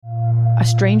a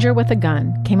stranger with a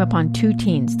gun came upon two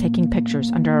teens taking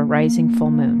pictures under a rising full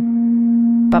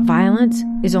moon. But violence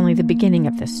is only the beginning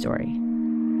of this story.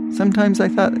 Sometimes I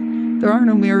thought, there are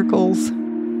no miracles.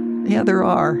 Yeah, there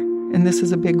are, and this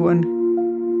is a big one.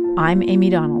 I'm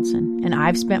Amy Donaldson, and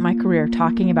I've spent my career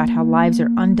talking about how lives are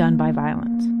undone by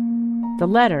violence. The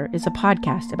Letter is a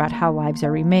podcast about how lives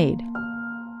are remade.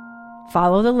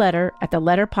 Follow The Letter at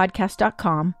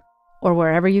theletterpodcast.com or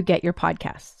wherever you get your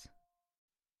podcasts.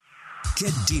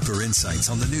 Get deeper insights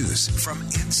on the news from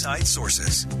inside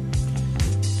sources.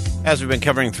 As we've been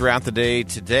covering throughout the day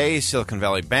today, Silicon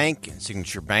Valley Bank and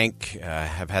Signature Bank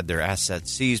have had their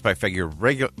assets seized by federal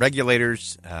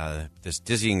regulators. This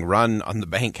dizzying run on the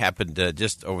bank happened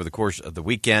just over the course of the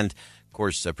weekend. Of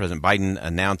course, President Biden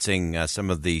announcing some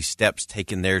of the steps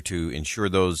taken there to ensure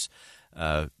those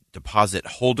deposit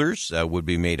holders would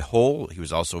be made whole. He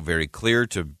was also very clear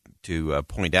to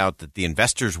point out that the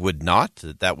investors would not.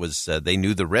 That was they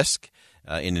knew the risk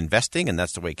in investing, and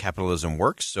that's the way capitalism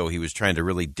works. So he was trying to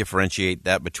really differentiate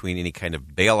that between any kind of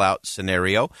bailout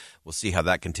scenario. We'll see how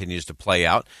that continues to play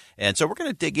out. And so we're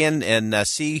going to dig in and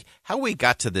see how we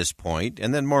got to this point,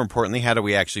 and then more importantly, how do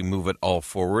we actually move it all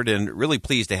forward. And really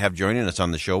pleased to have joining us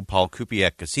on the show Paul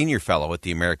Kupiec, a senior fellow at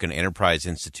the American Enterprise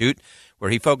Institute, where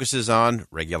he focuses on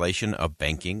regulation of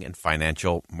banking and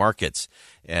financial markets.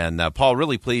 And Paul,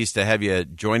 really pleased to have you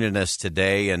joining us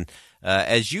today. And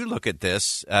as you look at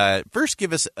this, first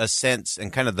give us a sense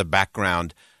and kind of the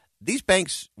background. These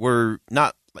banks were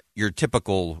not your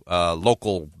typical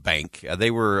local bank.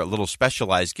 They were a little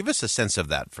specialized. Give us a sense of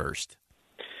that first.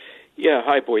 Yeah,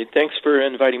 hi, Boyd. Thanks for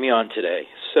inviting me on today.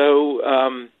 So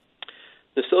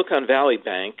the Silicon Valley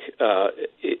Bank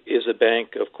is a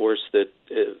bank, of course, that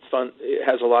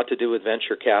has a lot to do with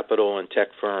venture capital and tech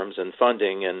firms and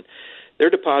funding, and their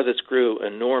deposits grew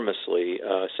enormously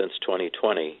since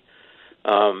 2020.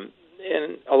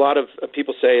 And a lot of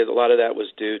people say a lot of that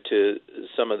was due to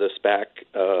some of the SPAC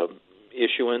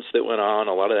issuance that went on.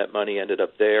 A lot of that money ended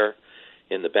up there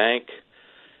in the bank.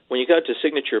 When you got to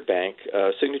Signature Bank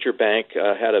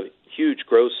had a huge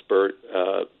growth spurt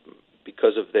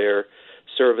because of their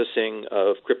servicing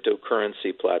of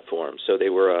cryptocurrency platforms. So they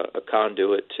were a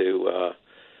conduit to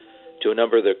a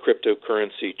number of the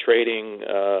cryptocurrency trading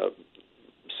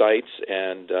sites,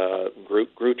 and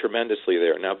grew tremendously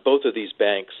there. Now, both of these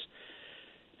banks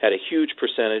had a huge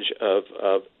percentage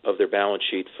of their balance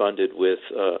sheet funded with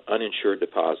uninsured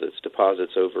deposits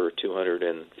over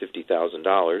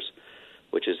 $250,000,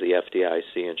 which is the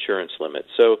FDIC insurance limit.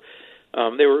 So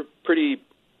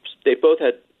they both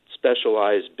had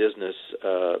specialized business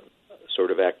sort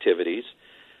of activities.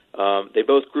 They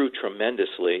both grew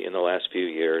tremendously in the last few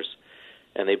years.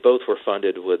 And they both were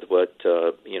funded with what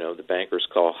the bankers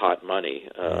call hot money,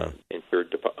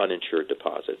 uninsured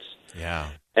deposits. Yeah.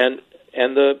 And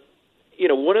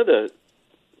one of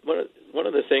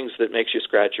the things that makes you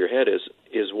scratch your head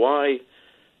is why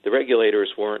the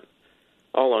regulators weren't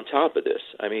all on top of this.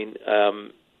 I mean,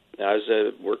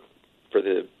 I worked for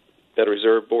the Federal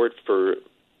Reserve Board for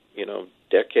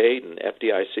decade, and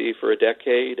FDIC for a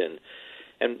decade, and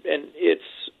it's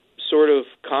sort of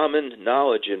common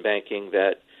knowledge in banking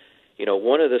that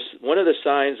one of the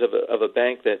signs of a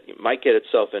bank that might get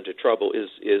itself into trouble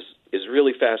is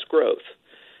really fast growth,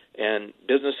 and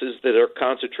businesses that are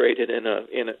concentrated in a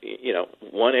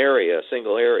one area, a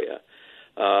single area,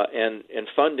 and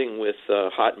funding with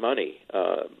hot money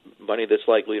that's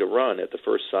likely to run at the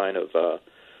first sign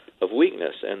of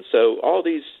weakness. And so all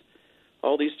these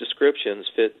descriptions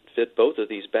fit both of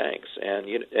these banks, and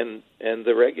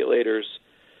the regulators.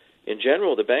 In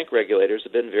general, the bank regulators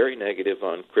have been very negative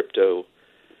on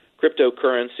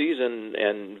cryptocurrencies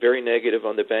and very negative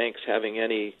on the banks having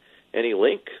any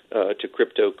link to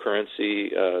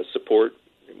cryptocurrency support,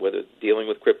 whether dealing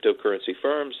with cryptocurrency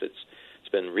firms. It's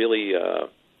been really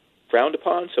frowned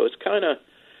upon. So you kind of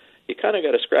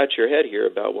got to scratch your head here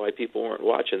about why people weren't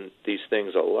watching these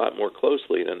things a lot more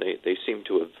closely than they seem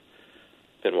to have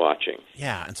been watching.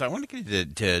 Yeah, and so I want to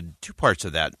get to two parts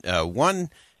of that. One.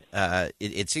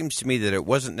 It seems to me that it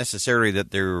wasn't necessary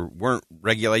that there weren't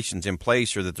regulations in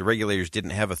place or that the regulators didn't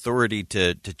have authority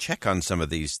to check on some of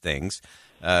these things.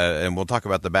 And we'll talk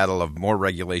about the battle of more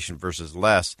regulation versus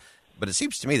less. But it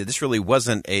seems to me that this really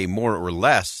wasn't a more or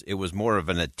less. It was more of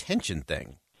an attention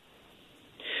thing.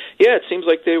 Yeah, it seems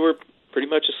like they were pretty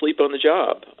much asleep on the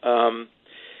job.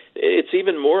 It's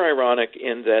even more ironic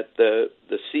in that the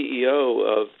CEO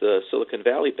of the Silicon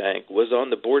Valley Bank was on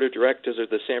the board of directors of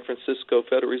the San Francisco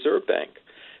Federal Reserve Bank,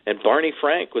 and Barney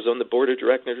Frank was on the board of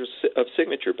directors of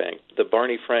Signature Bank, the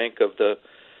Barney Frank of the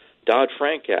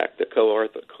Dodd-Frank Act, the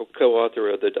co-author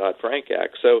of the Dodd-Frank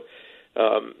Act. So,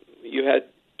 you had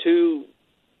two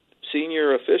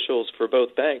senior officials for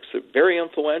both banks, very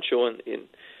influential in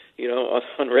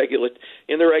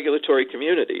the regulatory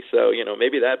community. So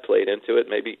maybe that played into it.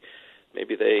 Maybe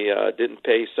they didn't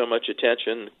pay so much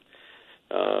attention.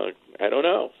 I don't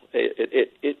know.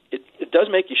 It does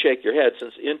make you shake your head,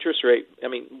 since interest rate. I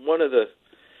mean, one of the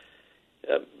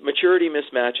maturity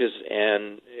mismatches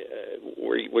and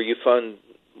where you fund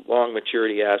long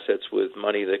maturity assets with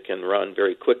money that can run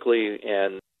very quickly,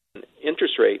 and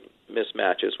interest rate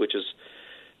mismatches, which is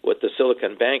what the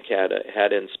Silicon Bank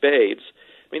had in spades.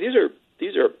 I mean,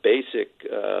 these are basic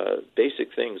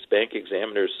things bank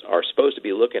examiners are supposed to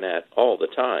be looking at all the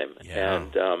time,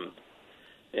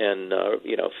 and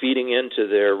feeding into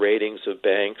their ratings of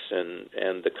banks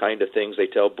and the kind of things they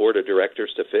tell board of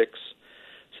directors to fix.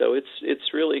 So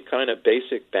it's really kind of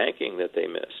basic banking that they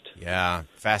missed. Yeah,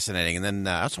 fascinating. And then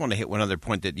I also want to hit one other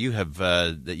point that you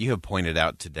have pointed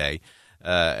out today,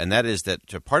 and that is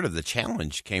that part of the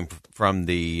challenge came from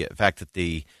the fact that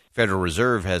the Federal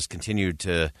Reserve has continued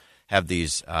to have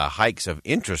these hikes of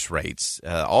interest rates.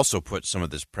 Also put some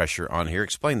of this pressure on here.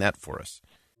 Explain that for us.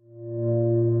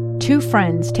 Two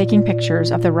friends taking pictures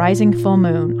of the rising full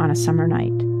moon on a summer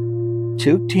night.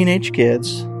 Two teenage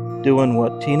kids doing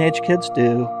what teenage kids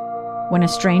do. When a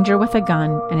stranger with a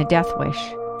gun and a death wish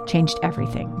changed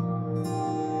everything.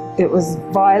 It was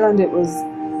violent, it was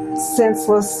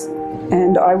senseless,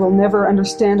 and I will never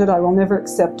understand it, I will never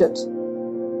accept it.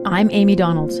 I'm Amy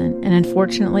Donaldson, and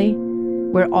unfortunately,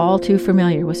 we're all too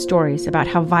familiar with stories about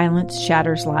how violence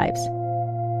shatters lives.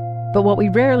 But what we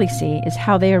rarely see is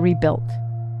how they are rebuilt.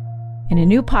 In a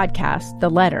new podcast, The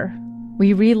Letter,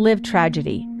 we relive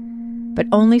tragedy, but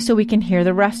only so we can hear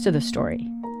the rest of the story.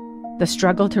 The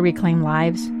struggle to reclaim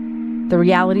lives, the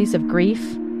realities of grief,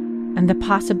 and the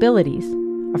possibilities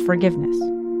of forgiveness.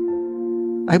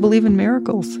 I believe in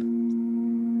miracles.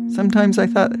 Sometimes I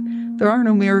thought, there are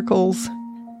no miracles.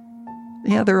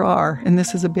 Yeah, there are, and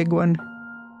this is a big one.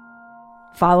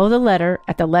 Follow The Letter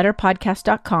at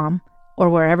theletterpodcast.com or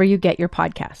wherever you get your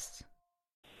podcasts.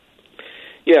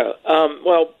 Yeah,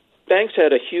 well, banks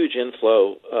had a huge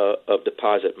inflow of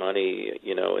deposit money,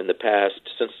 in the past,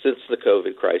 since the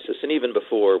COVID crisis, and even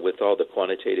before, with all the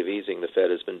quantitative easing the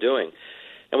Fed has been doing.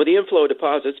 And with the inflow of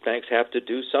deposits, banks have to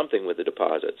do something with the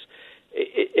deposits.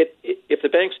 If the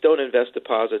banks don't invest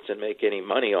deposits and make any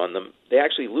money on them, they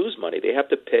actually lose money. They have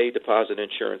to pay deposit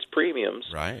insurance premiums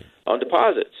on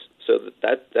deposits. So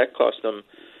that costs them,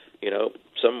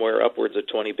 somewhere upwards of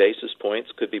 20 basis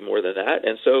points, could be more than that.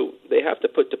 And so they have to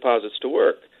put deposits to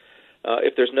work.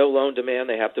 If there's no loan demand,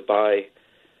 they have to buy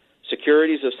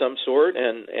securities of some sort,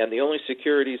 and the only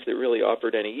securities that really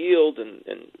offered any yield, and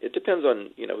it depends on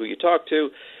who you talk to.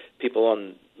 People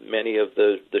on many of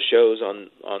the shows on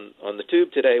the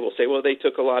tube today will say, well, they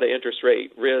took a lot of interest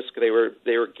rate risk. They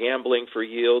were gambling for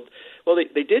yield. Well,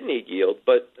 they did need yield,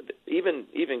 but even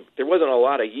there wasn't a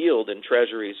lot of yield in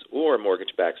treasuries or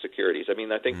mortgage-backed securities. I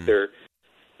mean, I think their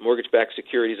mortgage-backed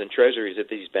securities and treasuries at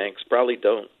these banks probably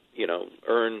don't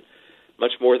earn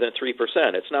much more than 3%.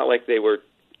 It's not like they were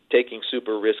taking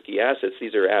super risky assets.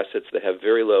 These are assets that have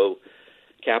very low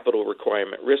capital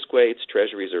requirement risk weights.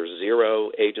 Treasuries are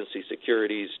 0, agency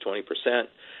securities 20%.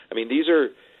 I mean, these are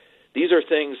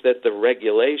things that the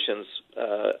regulations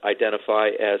identify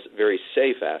as very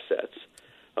safe assets.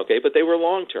 Okay, but they were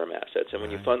long-term assets, and when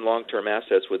you fund long-term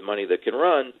assets with money that can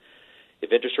run,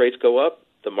 if interest rates go up,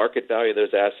 the market value of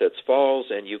those assets falls,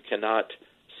 and you cannot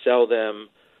sell them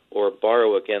or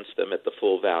borrow against them at the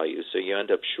full value. So you end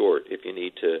up short if you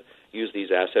need to use these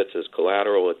assets as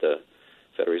collateral at the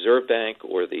Federal Reserve Bank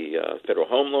or the Federal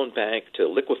Home Loan Bank to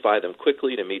liquefy them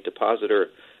quickly to meet depositor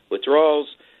withdrawals.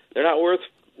 They're not worth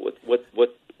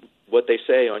what they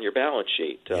say on your balance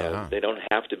sheet. They don't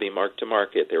have to be marked to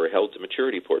market. They were held to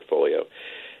maturity portfolio.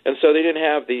 And so they didn't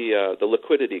have the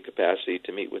liquidity capacity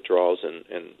to meet withdrawals,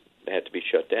 and they had to be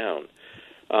shut down.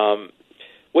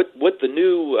 What the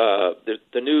new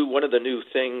one of the new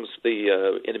things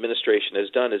the administration has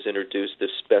done is introduce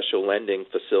this special lending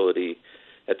facility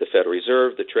at the Federal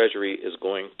Reserve. The Treasury is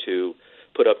going to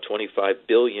put up $25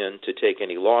 billion to take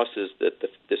any losses that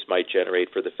this might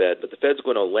generate for the Fed. But the Fed's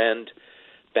going to lend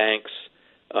banks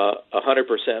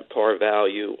 100% par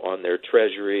value on their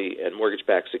Treasury and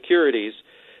mortgage-backed securities,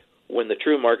 when the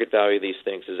true market value of these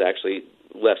things is actually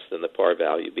less than the par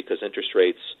value, because interest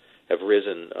rates have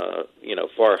risen,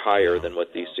 far higher than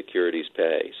what these securities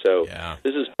pay. So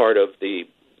this is part of the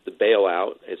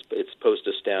bailout. It's supposed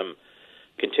to stem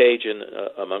contagion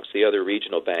amongst the other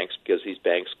regional banks, because these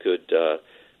banks could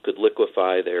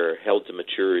liquefy their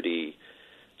held-to-maturity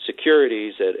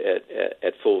securities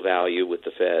at full value with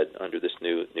the Fed under this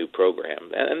new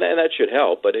program, and that should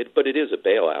help. But it is a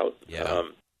bailout. Yeah.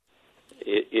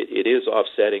 It is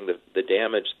offsetting the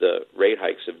damage the rate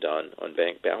hikes have done on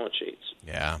bank balance sheets.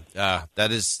 Yeah,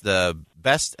 that is the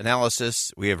best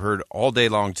analysis we have heard all day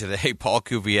long today. Paul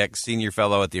Kupiec, Senior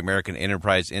Fellow at the American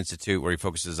Enterprise Institute, where he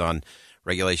focuses on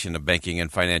regulation of banking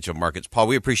and financial markets. Paul,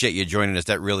 we appreciate you joining us.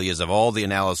 That really is, of all the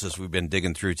analysis we've been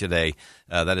digging through today,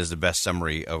 that is the best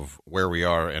summary of where we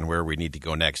are and where we need to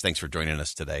go next. Thanks for joining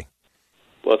us today.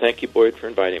 Well, thank you, Boyd, for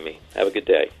inviting me. Have a good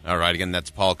day. All right. Again, that's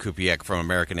Paul Kupiec from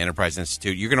American Enterprise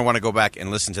Institute. You're going to want to go back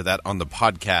and listen to that on the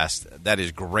podcast. That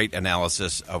is great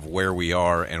analysis of where we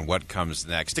are and what comes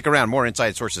next. Stick around. More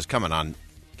Inside Sources coming on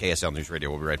KSL News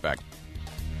Radio. We'll be right back.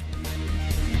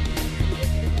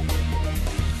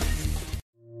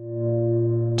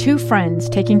 Two friends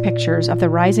taking pictures of the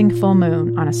rising full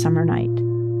moon on a summer night.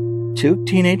 Two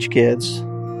teenage kids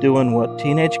doing what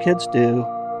teenage kids do.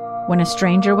 When a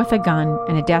stranger with a gun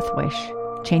and a death wish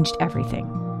changed everything.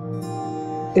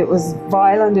 It was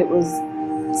violent, it was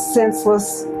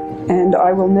senseless, and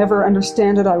I will never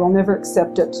understand it. I will never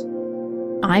accept it.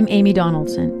 I'm Amy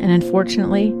Donaldson, and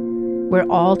unfortunately, we're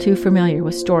all too familiar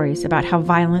with stories about how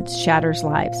violence shatters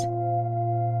lives.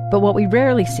 But what we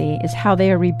rarely see is how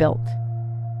they are rebuilt.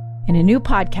 In a new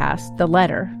podcast, The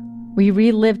Letter, we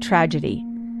relive tragedy,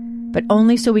 but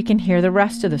only so we can hear the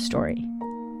rest of the story.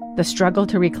 The struggle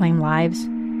to reclaim lives,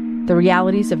 the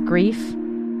realities of grief,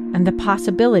 and the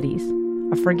possibilities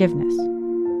of forgiveness.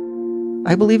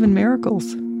 I believe in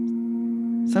miracles.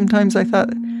 Sometimes I thought,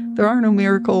 there are no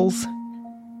miracles.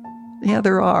 Yeah,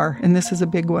 there are, and this is a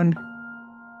big one.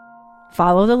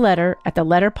 Follow The Letter at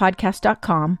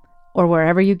theletterpodcast.com or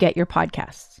wherever you get your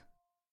podcasts.